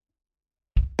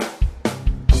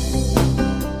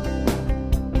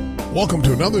Welcome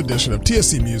to another edition of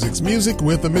TSC Music's Music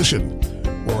with a Mission,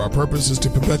 where our purpose is to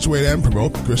perpetuate and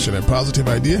promote the Christian and positive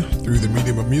idea through the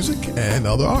medium of music and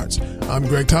other arts. I'm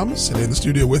Greg Thomas, and in the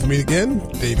studio with me again,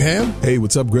 Dave Ham. Hey,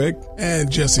 what's up, Greg? And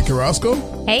Jesse Carrasco.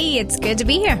 Hey, it's good to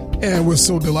be here. And we're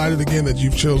so delighted again that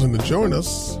you've chosen to join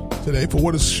us today for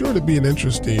what is sure to be an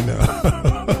interesting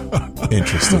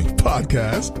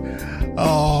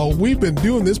podcast. We've been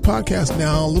doing this podcast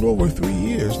now a little over 3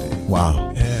 years, Dave.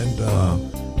 Wow. And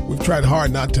we've tried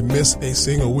hard not to miss a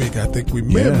single week. I think we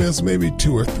may have missed maybe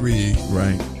 2 or 3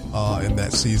 in that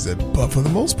season. But for the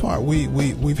most part,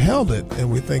 we've held it, and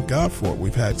we thank God for it.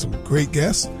 We've had some great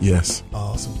guests. Yes.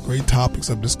 Some great topics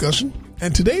of discussion.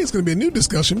 And today is going to be a new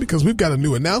discussion because we've got a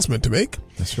new announcement to make.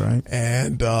 That's right.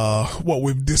 And what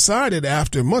we've decided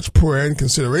after much prayer and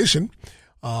consideration,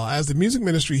 as the music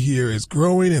ministry here is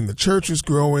growing and the church is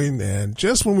growing, and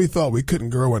just when we thought we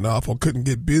couldn't grow enough or couldn't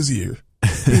get busier,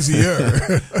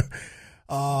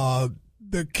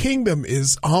 the kingdom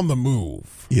is on the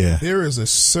move. Yeah. There is a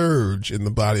surge in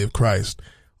the body of Christ,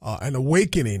 an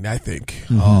awakening, I think,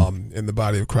 in the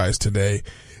body of Christ today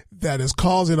that is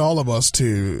causing all of us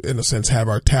to, in a sense, have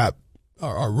our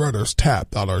rudders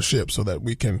tapped on our ship so that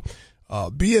we can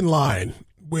be in line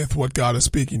with what God is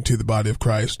speaking to the body of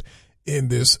Christ in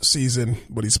this season,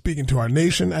 what he's speaking to our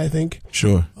nation, I think.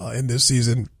 Sure. In this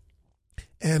season.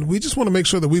 And we just want to make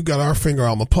sure that we've got our finger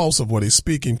on the pulse of what he's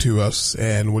speaking to us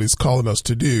and what he's calling us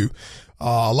to do.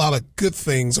 A lot of good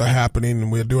things are happening,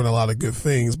 and we're doing a lot of good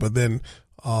things, but then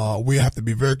we have to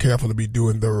be very careful to be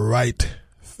doing the right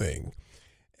thing.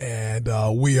 And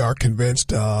we are convinced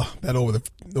that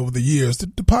over the years, the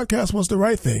podcast was the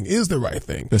right thing, is the right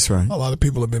thing. That's right. A lot of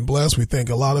people have been blessed. We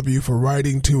thank a lot of you for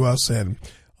writing to us and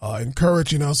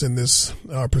encouraging us in this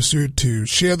pursuit to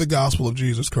share the gospel of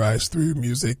Jesus Christ through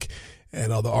music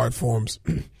and other art forms.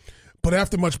 But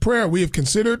after much prayer, we have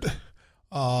considered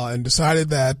and decided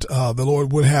that the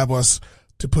Lord would have us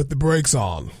to put the brakes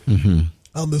on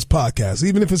this podcast,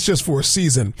 even if it's just for a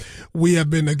season. We have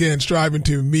been, again, striving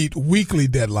to meet weekly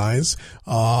deadlines,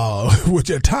 which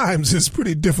at times is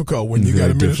pretty difficult when you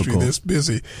got a ministry this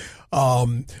busy.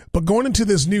 But going into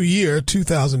this new year,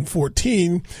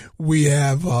 2014, we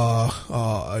have,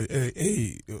 I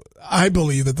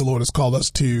believe that the Lord has called us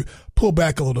to pull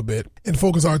back a little bit and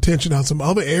focus our attention on some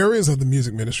other areas of the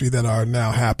music ministry that are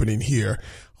now happening here,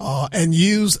 and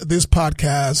use this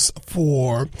podcast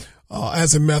for,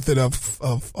 as a method of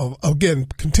again,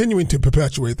 continuing to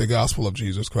perpetuate the gospel of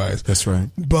Jesus Christ. That's right.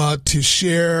 But to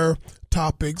share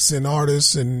topics and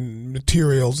artists and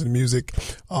materials and music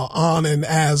on and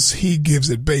as he gives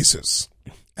it basis,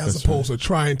 as opposed to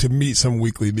trying to meet some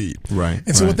weekly need. Right.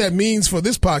 And so what that means for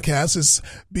this podcast is,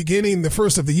 beginning the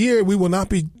first of the year, we will not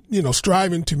be,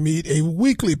 striving to meet a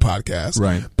weekly podcast.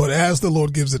 Right. But as the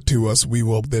Lord gives it to us, we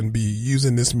will then be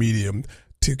using this medium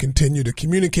to continue to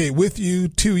communicate with you,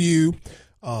 to you,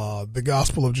 the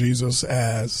gospel of Jesus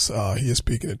as he is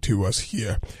speaking it to us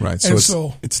here. Right.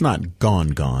 So it's not gone.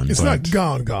 It's not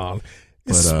gone.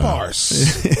 It's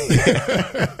sparse.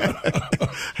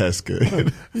 That's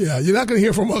good. Yeah, you're not going to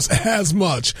hear from us as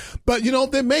much. But,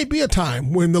 there may be a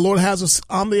time when the Lord has us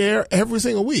on the air every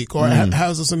single week, or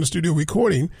has us in the studio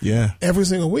recording every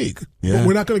single week. Yeah. But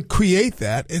we're not going to create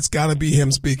that. It's got to be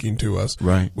him speaking to us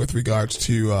with regards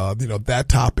to, that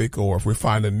topic, or if we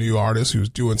find a new artist who's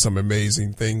doing some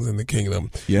amazing things in the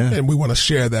kingdom. Yeah. And we want to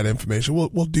share that information.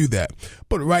 We'll do that.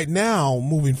 But right now,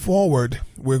 moving forward,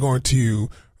 we're going to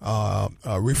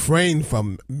refrain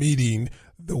from meeting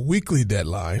the weekly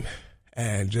deadline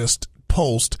and just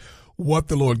post what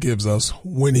the Lord gives us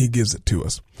when he gives it to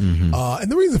us.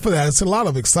 And the reason for that, it's a lot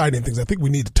of exciting things. I think we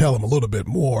need to tell them a little bit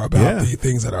more about the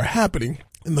things that are happening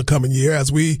in the coming year as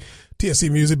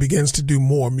TSC Music begins to do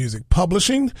more music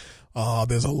publishing.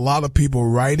 There's a lot of people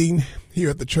writing here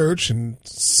at the church, and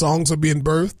songs are being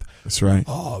birthed. That's right.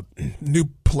 New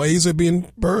plays are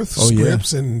being birthed,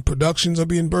 scripts and productions are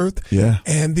being birthed. Yeah.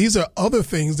 And these are other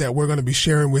things that we're going to be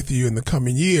sharing with you in the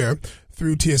coming year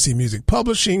through TSC Music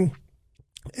Publishing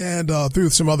and through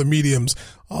some other mediums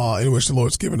in which the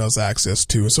Lord's given us access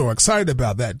to. So we're excited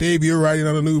about that. Dave, you're writing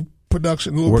on a new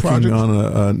production, project? Working on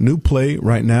a new play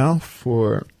right now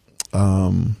for,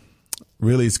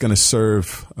 really it's going to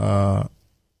serve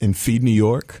in Feed New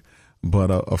York.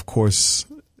 But of course,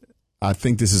 I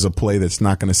think this is a play that's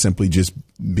not going to simply just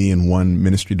be in one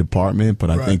ministry department,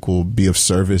 but I think will be of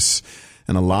service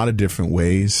in a lot of different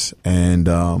ways. And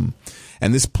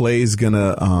this play is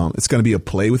it's gonna be a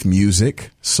play with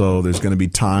music. So there's going to be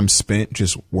time spent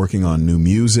just working on new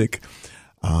music.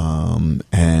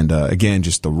 Again,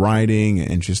 just the writing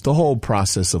and just the whole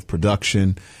process of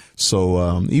production.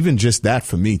 So even just that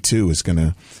for me too is going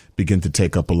to begin to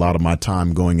take up a lot of my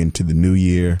time going into the new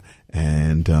year.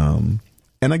 And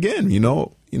again,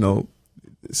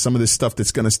 some of this stuff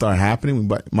that's going to start happening,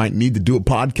 we might need to do a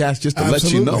podcast just to let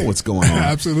you know what's going on.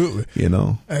 Absolutely.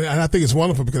 And I think it's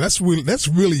wonderful because that's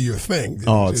really your thing.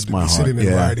 Oh, it's my heart. Sitting and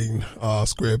writing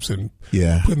scripts and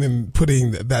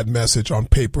putting that message on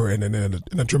paper and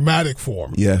in a dramatic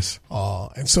form. Yes.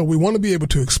 And so we want to be able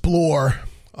to explore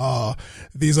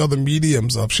these other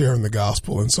mediums of sharing the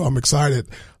gospel. And so I'm excited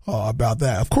about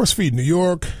that. Of course, Feed New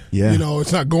York,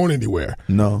 it's not going anywhere.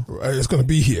 No. It's going to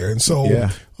be here. And so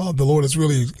the Lord is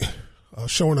really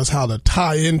showing us how to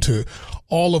tie into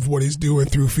all of what he's doing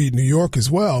through Feed New York as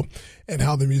well, and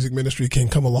how the music ministry can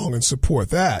come along and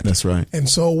support that. That's right. And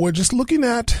so we're just looking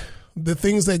at the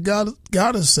things that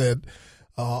God has said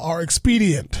are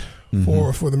expedient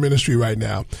for the ministry right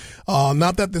now.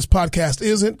 Not that this podcast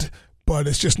isn't, but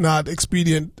it's just not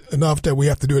expedient enough that we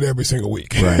have to do it every single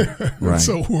week. Right.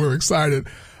 So we're excited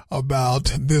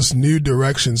about this new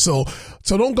direction. So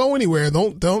don't go anywhere.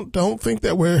 Don't think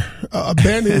that we're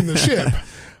abandoning the ship.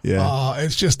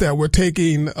 It's just that we're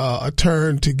taking a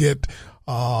turn to get.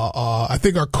 I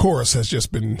think our course has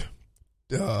just been.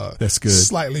 That's good.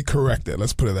 Slightly corrected.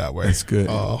 Let's put it that way. That's good.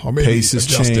 Or maybe pace has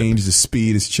changed. The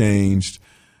speed has changed.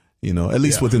 At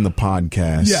least within the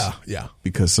podcast. Yeah.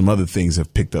 Because some other things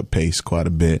have picked up pace quite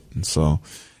a bit. And so,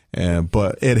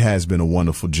 but it has been a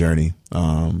wonderful journey.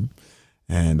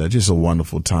 And just a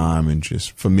wonderful time, and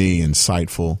just for me,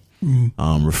 insightful,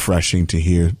 refreshing to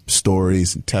hear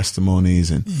stories and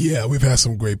testimonies. And we've had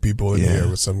some great people in here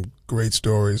with some great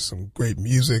stories, some great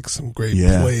music, some great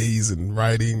plays and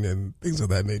writing and things of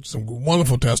that nature. Some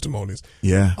wonderful testimonies.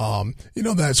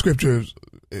 That scripture,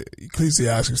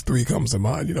 Ecclesiastes 3 comes to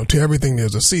mind. To everything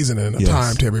there's a season and a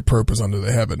time to every purpose under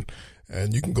the heaven.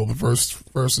 And you can go to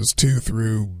verses 2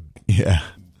 through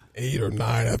 8 or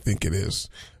 9, I think it is.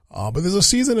 But there's a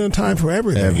season and a time for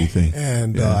everything.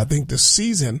 And I think the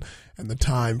season and the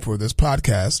time for this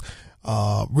podcast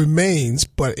remains,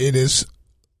 but it is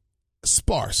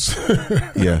sparse.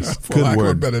 Yes. For lack of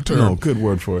a better term. No, good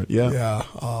word for it. Yeah. Yeah.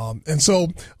 And so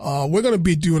we're going to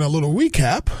be doing a little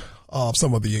recap of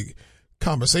some of the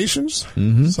conversations,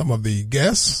 some of the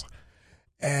guests,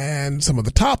 and some of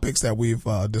the topics that we've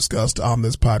discussed on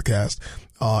this podcast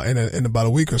in about a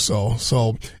week or so.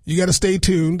 So you got to stay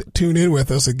tuned. Tune in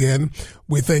with us again.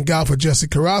 We thank God for Jesse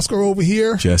Carrasco over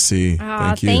here. Jesse,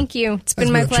 thank you. It's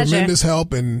been my pleasure. Tremendous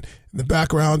help in the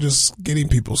background, just getting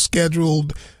people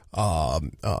scheduled,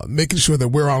 making sure that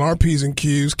we're on our P's and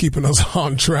Q's, keeping us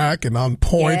on track and on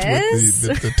point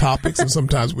with the topics. And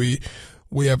sometimes we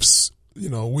have,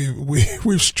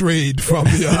 we've strayed from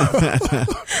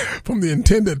the from the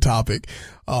intended topic.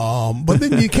 But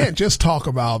then you can't just talk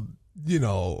about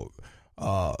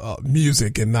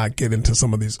music and not get into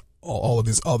some of all of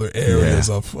these other areas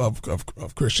of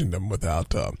Christendom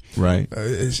without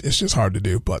it's just hard to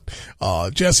do. But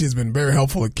Jesse has been very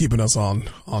helpful at keeping us on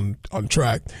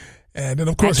track. And then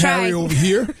of course Harry over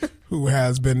here, who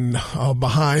has been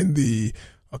behind the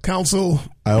council.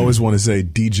 I always want to say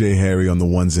DJ Harry on the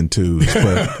ones and twos,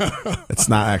 but it's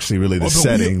not actually really the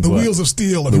setting. The wheels of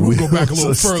steel, if you want to go back a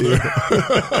little further.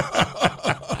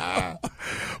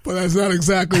 But that's not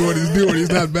exactly what he's doing. He's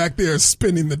not back there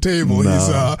spinning the table.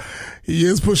 No. He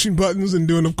is pushing buttons and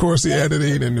doing, of course, the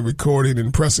editing and the recording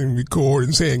and pressing record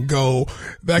and saying go,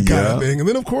 that kind of thing. And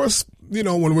then, of course,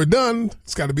 when we're done,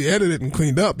 it's got to be edited and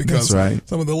cleaned up because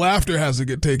some of the laughter has to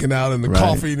get taken out and the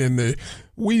coughing and the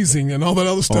wheezing and all that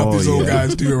other stuff these old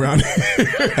guys do around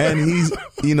here. And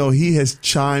he has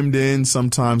chimed in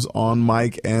sometimes on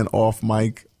mic and off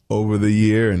mic over the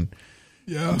year, and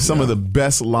some of the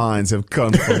best lines have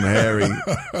come from Harry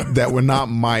that were not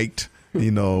mic'd,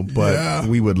 but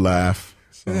we would laugh.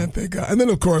 So. Yeah, thank God. And then,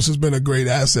 of course, it's been a great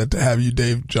asset to have you,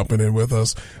 Dave, jumping in with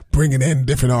us, bringing in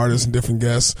different artists and different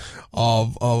guests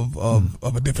of a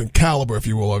different caliber, if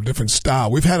you will, or a different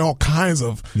style. We've had all kinds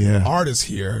of artists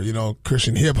here,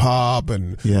 Christian hip hop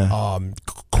and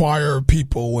choir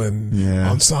people and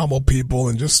ensemble people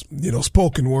and just,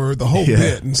 spoken word, the whole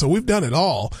bit. And so we've done it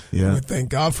all. Yeah. And we thank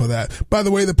God for that. By the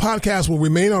way, the podcast will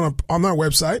remain on our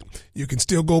website. You can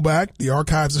still go back. The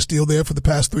archives are still there for the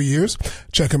past 3 years.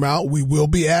 Check them out. We will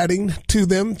be adding to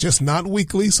them, just not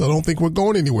weekly, so don't think we're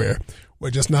going anywhere.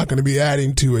 We're just not going to be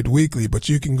adding to it weekly, but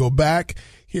you can go back,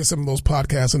 hear some of those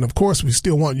podcasts, and of course, we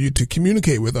still want you to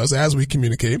communicate with us as we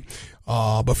communicate.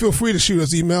 But feel free to shoot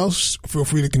us emails. Feel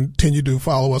free to continue to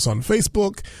follow us on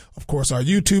Facebook. Of course, our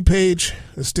YouTube page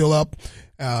is still up.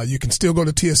 You can still go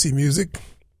to TSC Music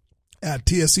at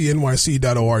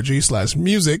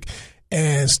tscnyc.org/music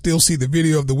and still see the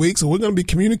video of the week. So we're going to be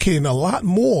communicating a lot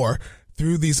more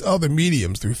through these other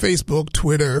mediums, through Facebook,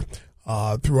 Twitter,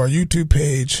 through our YouTube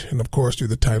page, and of course through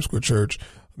the Times Square Church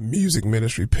Music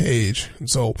Ministry page. And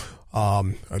so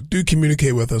do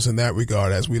communicate with us in that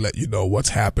regard as we let you know what's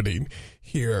happening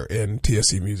here in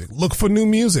TSC Music. Look for new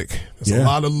music. There's a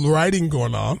lot of writing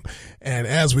going on. And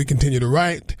as we continue to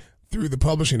write through the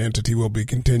publishing entity, we'll be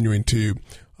continuing to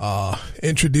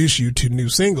introduce you to new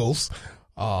singles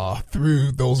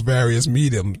through those various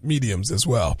mediums as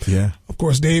well. Yeah. Of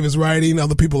course, Dave is writing,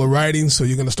 other people are writing, so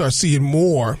you're going to start seeing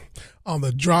more on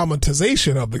the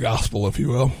dramatization of the gospel, if you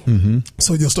will. Mm-hmm.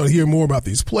 So you'll start hearing more about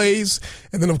these plays.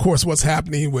 And then, of course, what's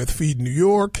happening with Feed New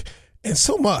York and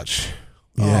so much.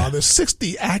 Yeah. There's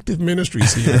 60 active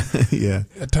ministries here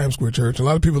at Times Square Church. A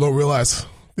lot of people don't realize,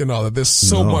 that there's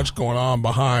so much going on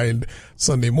behind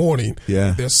Sunday morning.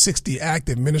 Yeah. There's 60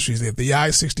 active ministries. The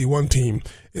I-61 team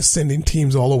is sending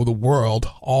teams all over the world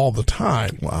all the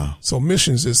time. Wow. So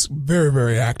missions is very,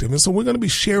 very active. And so we're going to be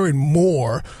sharing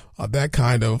more of that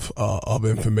kind of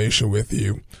information with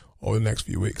you over the next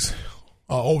few weeks,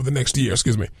 over the next year,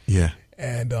 excuse me. Yeah.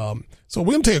 And so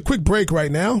we're going to take a quick break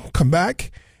right now, come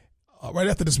back right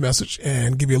after this message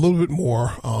and give you a little bit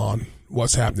more on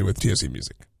what's happening with TSC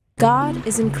Music. God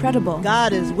is incredible.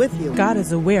 God is with you. God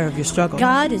is aware of your struggle.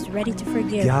 God is ready to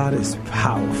forgive. God is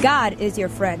powerful. God is your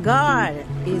friend. God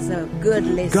is a good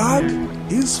listener.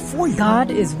 God is for you. God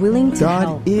is willing to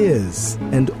help. God is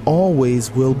and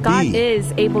always will be. God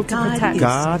is able to protect.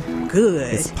 God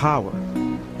good. is power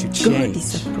to God change.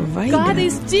 is a provider. God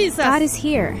is Jesus. God is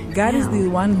here. God is the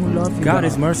one who loves you. God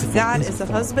is merciful. God is a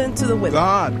husband to the widow.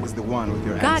 God is the one with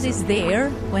your God answer. is there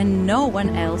when no one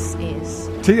else is.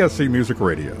 TSC Music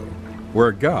Radio,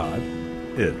 where God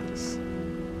is.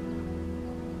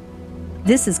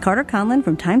 This is Carter Conlon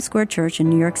from Times Square Church in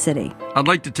New York City. I'd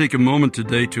like to take a moment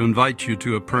today to invite you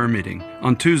to a prayer meeting.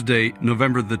 On Tuesday,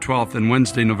 November the 12th and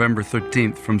Wednesday, November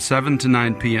 13th from 7 to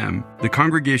 9 p.m., the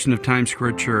congregation of Times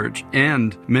Square Church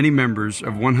and many members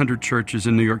of 100 churches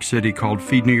in New York City called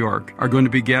Feed New York are going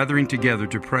to be gathering together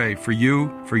to pray for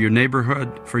you, for your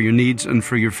neighborhood, for your needs, and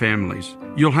for your families.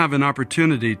 You'll have an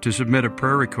opportunity to submit a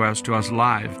prayer request to us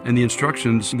live, and the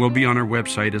instructions will be on our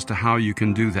website as to how you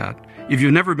can do that. If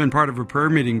you've never been part of a prayer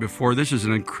meeting before, this is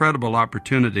an incredible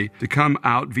opportunity to come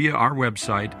out via our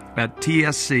website at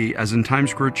TSC, as in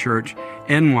Times Square Church,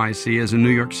 NYC, as in New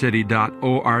York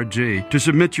City.org, to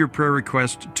submit your prayer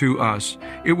request to us.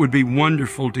 It would be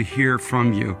wonderful to hear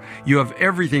from you. You have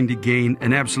everything to gain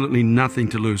and absolutely nothing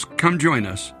to lose. Come join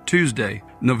us Tuesday,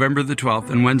 November the 12th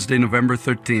and Wednesday, November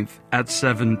 13th at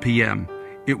 7 p.m.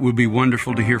 It would be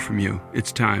wonderful to hear from you.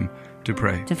 It's time to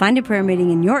pray. To find a prayer meeting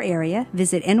in your area,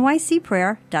 visit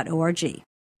nycprayer.org.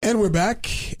 And we're back.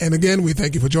 And again, we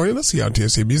thank you for joining us here on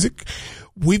TSC Music.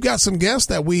 We've got some guests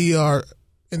that we are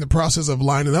in the process of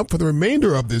lining up for the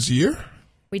remainder of this year.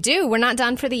 We do. We're not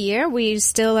done for the year. We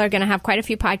still are going to have quite a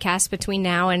few podcasts between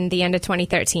now and the end of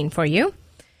 2013 for you.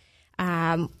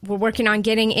 We're working on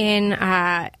getting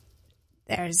in...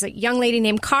 There's a young lady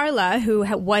named Carla who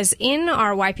was in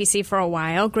our YPC for a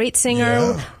while. Great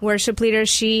singer, worship leader.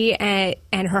 She and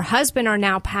her husband are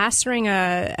now pastoring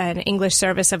an English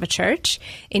service of a church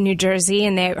in New Jersey,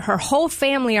 and her whole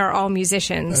family are all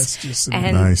musicians. That's just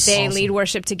and nice. They Awesome. lead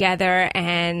worship together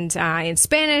and in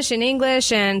Spanish and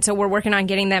English, and so we're working on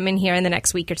getting them in here in the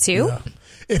next week or two. Yeah.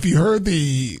 If you heard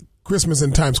the Christmas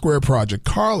in Times Square project,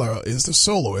 Carla is the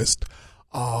soloist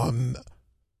on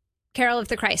Carol of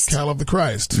the Christ. Carol of the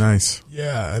Christ. Nice.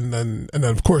 Yeah, and then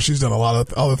of course she's done a lot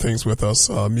of other things with us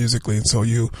musically, and so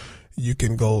you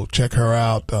can go check her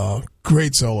out.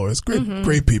 Great soloist,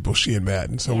 great people, she and Matt,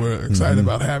 and so we're excited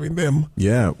about having them.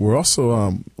 Yeah, we're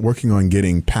also working on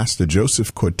getting Pastor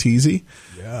Joseph Cortese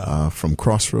from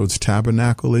Crossroads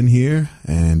Tabernacle in here,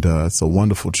 and it's a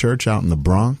wonderful church out in the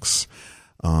Bronx,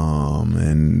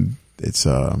 and it's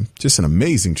just an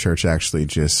amazing church, actually.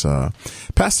 Just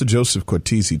Pastor Joseph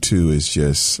Cortese, too, is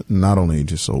just not only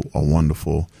just a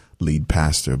wonderful lead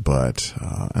pastor, but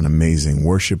an amazing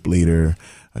worship leader,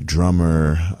 a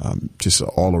drummer, just an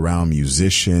all-around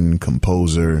musician,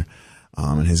 composer,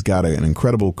 and has got an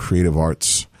incredible creative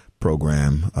arts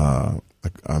program, a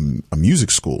music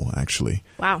school, actually.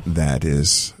 Wow. That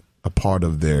is a part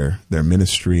of their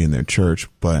ministry and their church,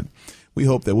 but we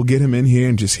hope that we'll get him in here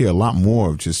and just hear a lot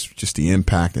more of just the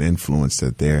impact and influence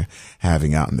that they're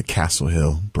having out in the Castle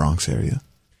Hill, Bronx area.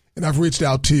 And I've reached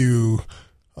out to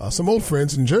some old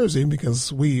friends in Jersey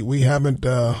because we haven't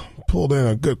pulled in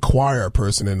a good choir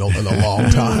person in a long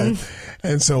time.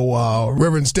 And so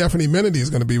Reverend Stephanie Menedy is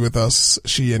going to be with us,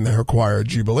 she and her choir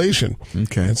Jubilation.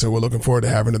 Okay. And so we're looking forward to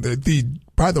having her.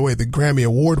 by the way, the Grammy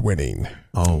Award winning.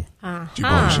 Oh,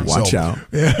 Givenchy. Watch out.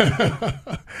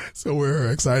 Yeah. So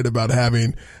we're excited about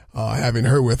having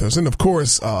her with us. And of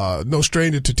course, no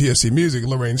stranger to TSC Music,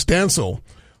 Lorraine Stansel.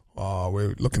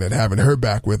 We're looking at having her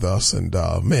back with us. And,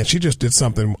 man, she just did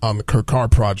something on the Kurt Carr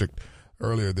project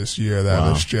earlier this year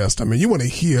that was just, I mean, you want to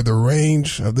hear the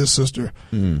range of this sister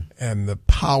and the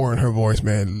power in her voice,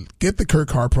 man. Get the Kurt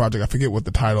Carr project. I forget what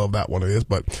the title of that one is,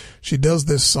 but she does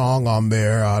this song on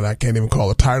there. And I can't even call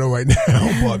the title right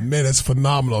now, but man, it's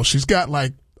phenomenal. She's got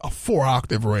like a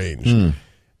 4-octave range.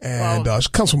 And she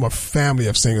comes from a family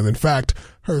of singers. In fact,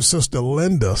 her sister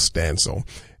Linda Stansel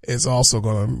is also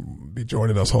going to be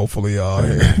joining us hopefully in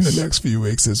the next few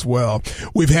weeks as well.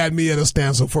 We've had Mietta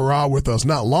Stansel-Farrar with us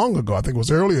not long ago. I think it was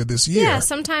earlier this year. Yeah,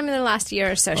 sometime in the last year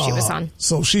or so she was on.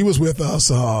 So she was with us,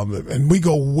 and we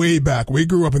go way back. We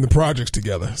grew up in the projects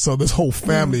together. So this whole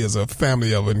family is a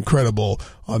family of incredible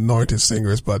anointed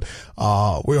singers. But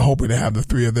we're hoping to have the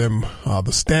three of them,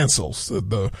 the Stansels,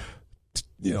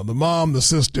 the mom, the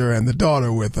sister, and the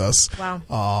daughter with us.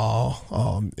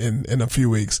 Wow. In a few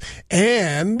weeks.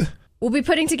 And we'll be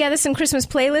putting together some Christmas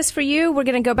playlists for you. We're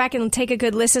going to go back and take a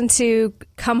good listen to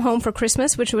Come Home for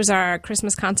Christmas, which was our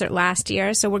Christmas concert last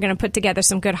year. So we're going to put together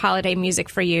some good holiday music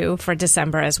for you for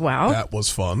December as well. That was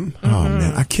fun. Oh,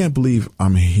 man. I can't believe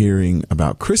I'm hearing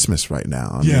about Christmas right now.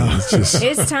 I mean, it's just...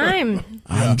 It's time.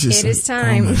 It is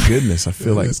time. Oh, my goodness. I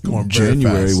feel like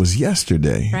January was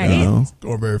yesterday. Right. You know? It's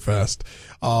going very fast.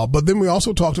 But then we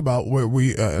also talked about where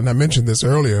we, and I mentioned this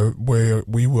earlier, where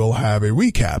we will have a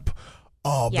recap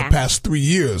of the past 3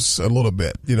 years a little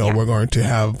bit. We're going to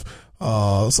have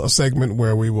a segment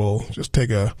where we will just take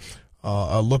a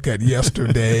look at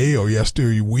yesterday or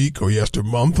week or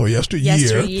month or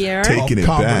yesteryear. Taking it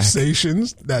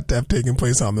conversations that have taken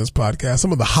place on this podcast.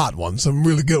 Some of the hot ones, some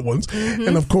really good ones.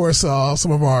 And of course,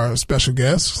 some of our special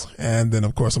guests. And then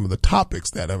of course, some of the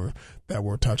topics that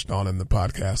were touched on in the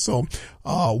podcast. So,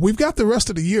 we've got the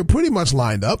rest of the year pretty much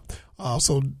lined up.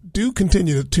 So do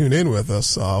continue to tune in with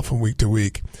us, from week to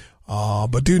week.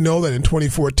 But do know that in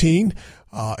 2014,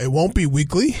 it won't be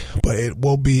weekly, but it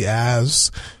will be as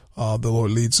the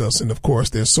Lord leads us. And of course,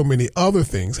 there's so many other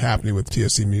things happening with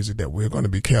TSC Music that we're going to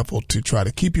be careful to try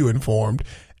to keep you informed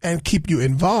and keep you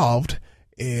involved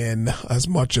in as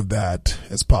much of that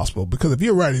as possible. Because if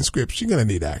you're writing scripts, you're going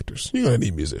to need actors. You're going to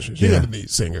need musicians. You're going to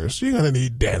need singers. You're going to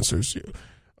need dancers,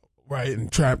 right? And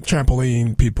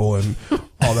trampoline people and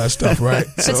all that stuff, right?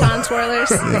 Baton twirlers.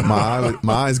 Yeah,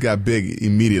 my eyes got big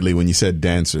immediately when you said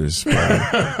dancers.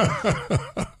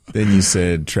 Then you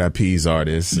said trapeze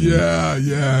artists.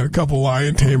 Yeah. A couple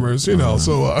lion tamers, so.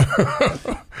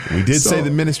 We did say the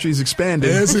ministry's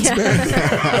expanded. It's expanded.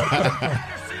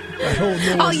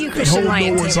 All you Christian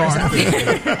lion tamers out there.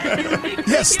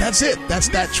 Yes, that's it. That's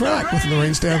that track with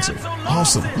Lorraine Stansel.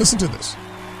 Awesome. Listen to this.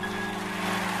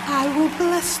 I will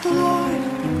bless the Lord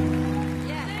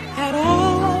at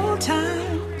all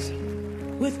times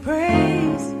with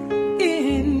praise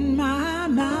in my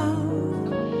mouth.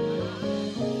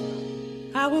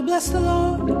 I will bless the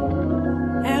Lord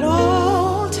at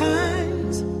all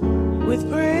times with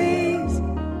praise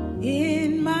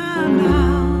in my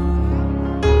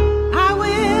mouth. I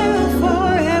will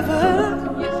forever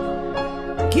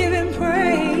give him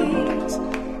praise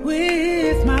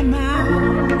with my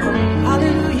mouth.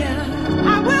 Hallelujah.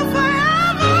 I will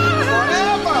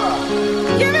forever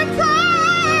give him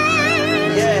praise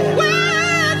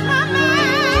with my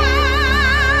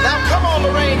mouth. Now come on,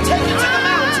 Lorraine, take it to the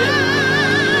mountain.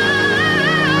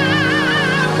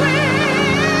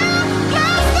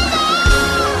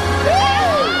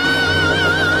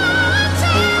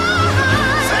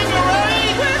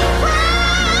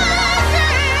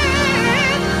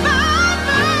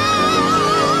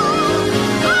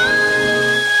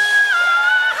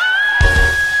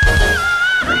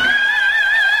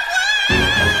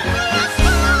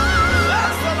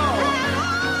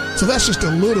 So that's just a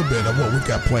little bit of what we've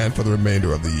got planned for the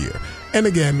remainder of the year. And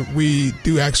again, we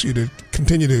do ask you to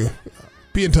continue to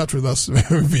be in touch with us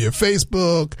via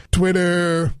Facebook,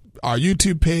 Twitter, our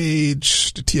YouTube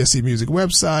page, the TSC Music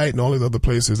website, and all the other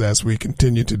places as we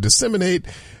continue to disseminate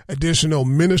additional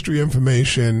ministry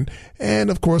information. And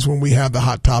of course, when we have the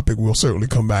hot topic, we'll certainly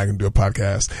come back and do a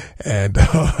podcast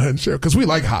and share, because we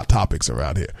like hot topics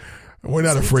around here. We're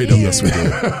not afraid of Yes, we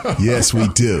do. Yes, we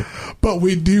do. But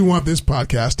we do want this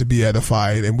podcast to be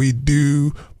edified, and we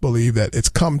do believe that it's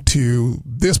come to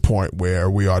this point where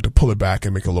we are to pull it back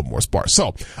and make it a little more sparse.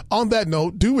 So, on that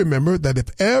note, do remember that if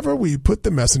ever we put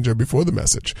the messenger before the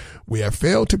message, we have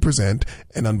failed to present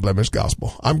an unblemished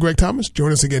gospel. I'm Greg Thomas.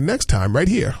 Join us again next time right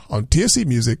here on TSC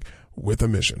Music with a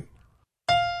Mission.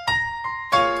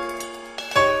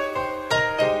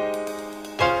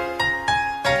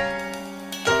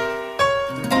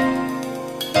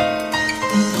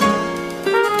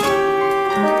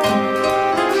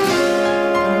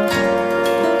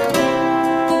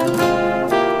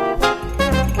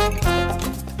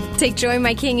 Take joy,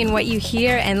 my King, in what you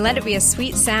hear, and let it be a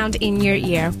sweet sound in your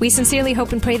ear. We sincerely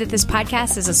hope and pray that this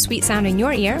podcast is a sweet sound in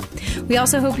your ear. We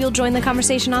also hope you'll join the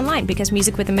conversation online, because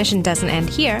Music with a Mission doesn't end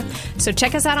here. So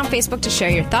check us out on Facebook to share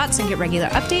your thoughts and get regular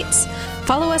updates.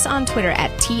 Follow us on Twitter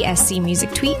at TSC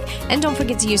Music Tweet, and don't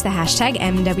forget to use the hashtag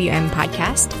MWM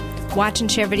Podcast. Watch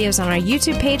and share videos on our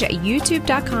YouTube page at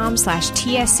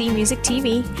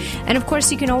youtube.com/TSCMusicTV. And of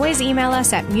course, you can always email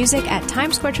us at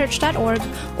music@timesquarechurch.org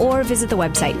or visit the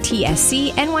website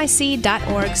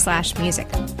tscnyc.org/music.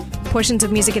 Portions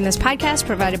of music in this podcast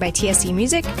provided by TSC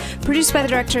Music, produced by the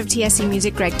director of TSC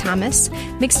Music, Greg Thomas,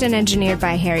 mixed and engineered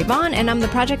by Harry Vaughn, and I'm the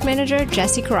project manager,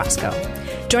 Jesse Carrasco.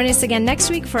 Join us again next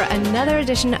week for another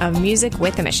edition of Music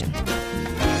with a Mission.